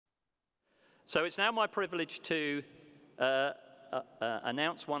So it's now my privilege to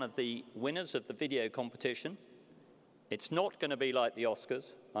announce one of the winners of the video competition. It's not going to be like the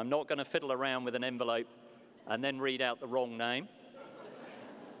Oscars. I'm not going to fiddle around with an envelope and then read out the wrong name.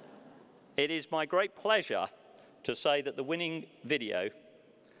 It is my great pleasure to say that the winning video,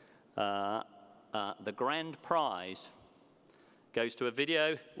 the grand prize, goes to a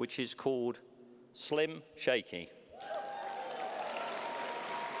video which is called Slim Shaky.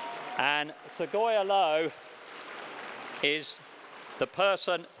 And Sequoia Lowe is the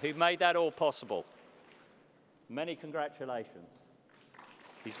person who made that all possible. Many congratulations.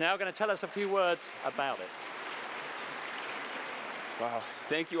 He's now going to tell us a few words about it. Wow,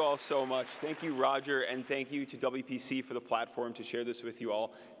 thank you all so much. Thank you, Roger, and thank you to WPC for the platform to share this with you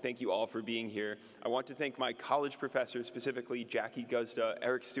all. Thank you all for being here. I want to thank my college professors, specifically Jackie Guzda,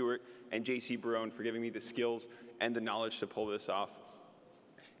 Eric Stewart, and JC Barone for giving me the skills and the knowledge to pull this off.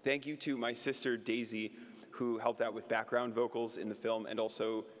 Thank you to my sister, Daisy, who helped out with background vocals in the film and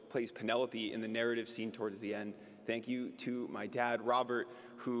also plays Penelope in the narrative scene towards the end. Thank you to my dad, Robert,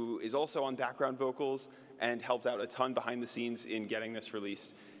 who is also on background vocals and helped out a ton behind the scenes in getting this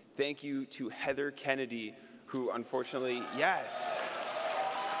released. Thank you to Heather Kennedy, who unfortunately, yes.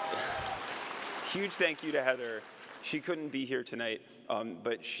 Huge thank you to Heather. She couldn't be here tonight,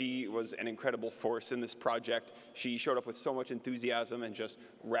 but she was an incredible force in this project. She showed up with so much enthusiasm and just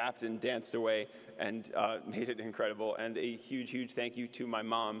rapped and danced away and made it incredible. And a huge, huge thank you to my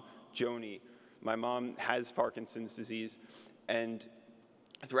mom, Joni. My mom has Parkinson's disease, and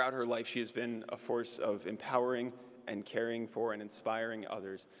throughout her life, she has been a force of empowering and caring for and inspiring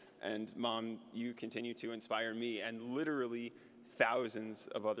others. And Mom, you continue to inspire me and literally thousands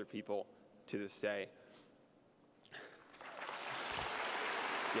of other people to this day.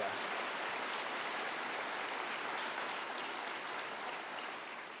 Yeah.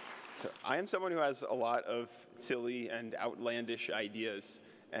 So I am someone who has a lot of silly and outlandish ideas.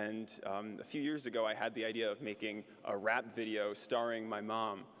 And a few years ago, I had the idea of making a rap video starring my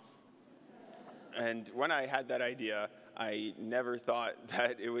mom. And when I had that idea, I never thought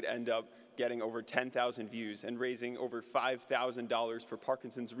that it would end up getting over 10,000 views and raising over $5,000 for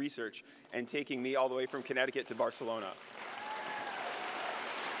Parkinson's research and taking me all the way from Connecticut to Barcelona.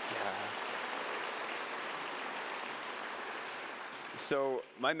 Yeah. So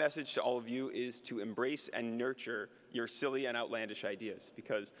my message to all of you is to embrace and nurture your silly and outlandish ideas,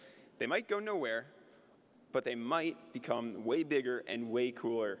 because they might go nowhere, but they might become way bigger and way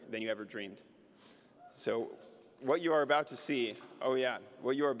cooler than you ever dreamed. So what you are about to see,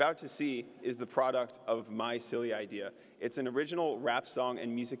 what you are about to see is the product of my silly idea. It's an original rap song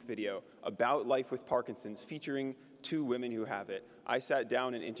and music video about life with Parkinson's, featuring 2 women who have it. I sat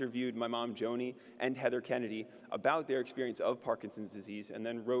down and interviewed my mom, Joni, and Heather Kennedy about their experience of Parkinson's disease, and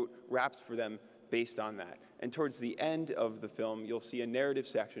then wrote raps for them based on that. And towards the end of the film, you'll see a narrative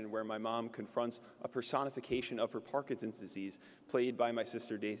section where my mom confronts a personification of her Parkinson's disease, played by my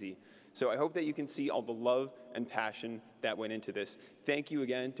sister, Daisy. So I hope that you can see all the love and passion that went into this. Thank you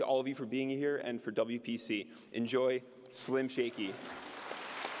again to all of you for being here and for WPC. Enjoy Slim Shaky.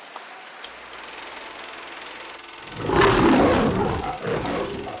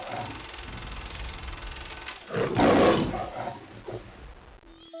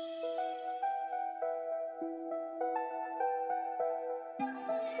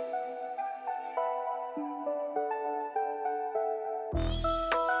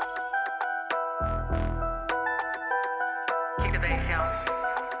 Kick the bass, yo.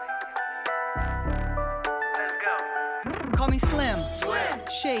 Let's go. Call me Slim,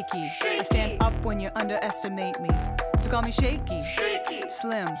 shaky. I stand up when you underestimate me. So call me shaky,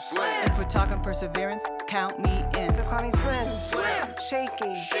 Slim. If we're talking perseverance, count me in. So call me Slim,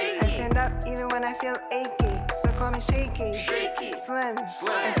 shaky. I stand up even when I feel achy. So call me shaky, Slim.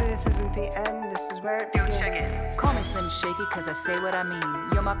 I say this isn't the end, this is where it begins. Call me Slim Shaky cause I say what I mean.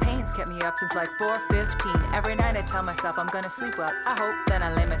 Yo, my pain's kept me up since like 4:15. Every night I tell myself I'm gonna sleep well. I hope, then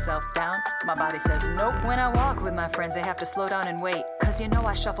I lay myself down. My body says nope. When I walk with my friends, they have to slow down and wait. Cause you know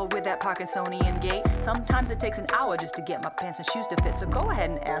I shuffle with that Parkinsonian gait. Sometimes it takes an hour just to get my pants and shoes to fit. So go ahead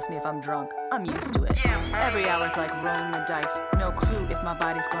and ask me if I'm drunk. I'm used to it. Every hour's like rolling the dice. No clue if my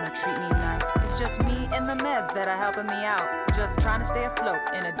body's gonna treat me nice. It's just me and the meds that are helping me out. Just trying to stay afloat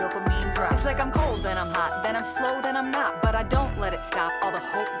in a dopamine drought. It's like I'm cold, then I'm hot, then I'm slow, then I'm not. But I don't let it stop all the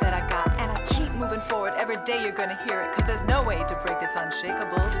hope that I got. And I keep moving forward, every day you're gonna hear it. Cause there's no way to break this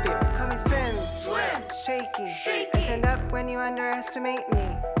unshakable spirit. Call me Slim, shaky. I stand up when you underestimate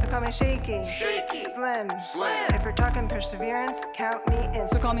me. So call me shaky, Slim. If we're talking perseverance, count me in.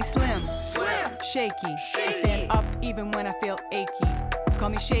 So call me Slim, shaky. I stand up even when I feel achy. So call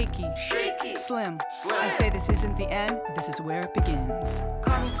me shaky, Slim. I say this isn't the end, this is where it begins.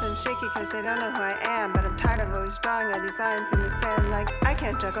 Call me Slim Shaky cause they don't know who I am, but I'm tired of always drawing all these lines in the sand like I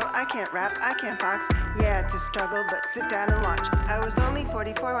can't juggle, I can't rap, I can't box. Yeah, it's a struggle, but sit down and watch. I was only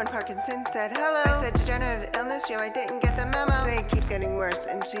 44 when Parkinson said hello. I said degenerative illness, yo, I didn't get the memo. It keeps getting worse,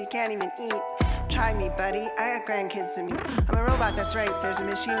 and so you can't even eat. Try me, buddy, I got grandkids to meet. I'm a robot, that's right, there's a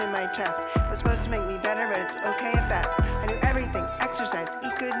machine in my chest. It was supposed to make me better, but it's okay at best. I do everything, exercise,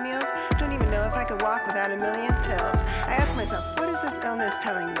 eat good meals. Don't even know if I could walk without a million pills. I ask myself, what is this illness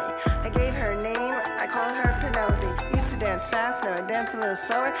telling me? I gave her a name, I call her Penelope. Used to dance fast, now I dance a little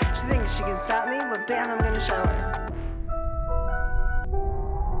slower. She thinks she can stop me, well damn, I'm gonna show her.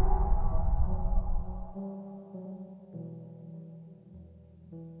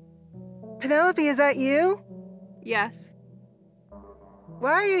 Penelope, is that you? Yes.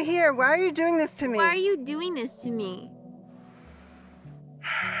 Why are you here? Why are you doing this to me? Why are you doing this to me?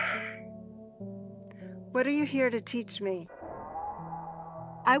 What are you here to teach me?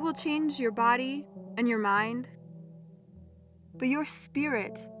 I will change your body and your mind, but your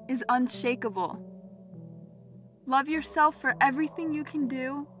spirit is unshakable. Love yourself for everything you can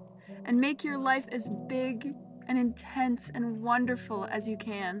do and make your life as big and intense and wonderful as you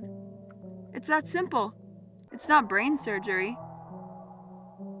can. It's that simple. It's not brain surgery.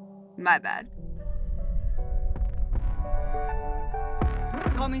 My bad.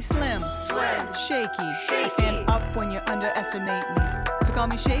 Call me Slim. Shaky. I stand up when you underestimate me. So call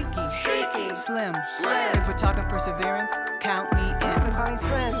me Shaky. Slim. If we're talking perseverance, count me in. So call me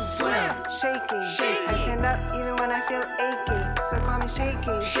Slim. Shaky. I stand up even when I feel achy. So call me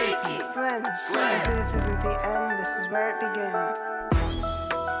Shaky. Slim. I say this isn't the end, this is where it begins.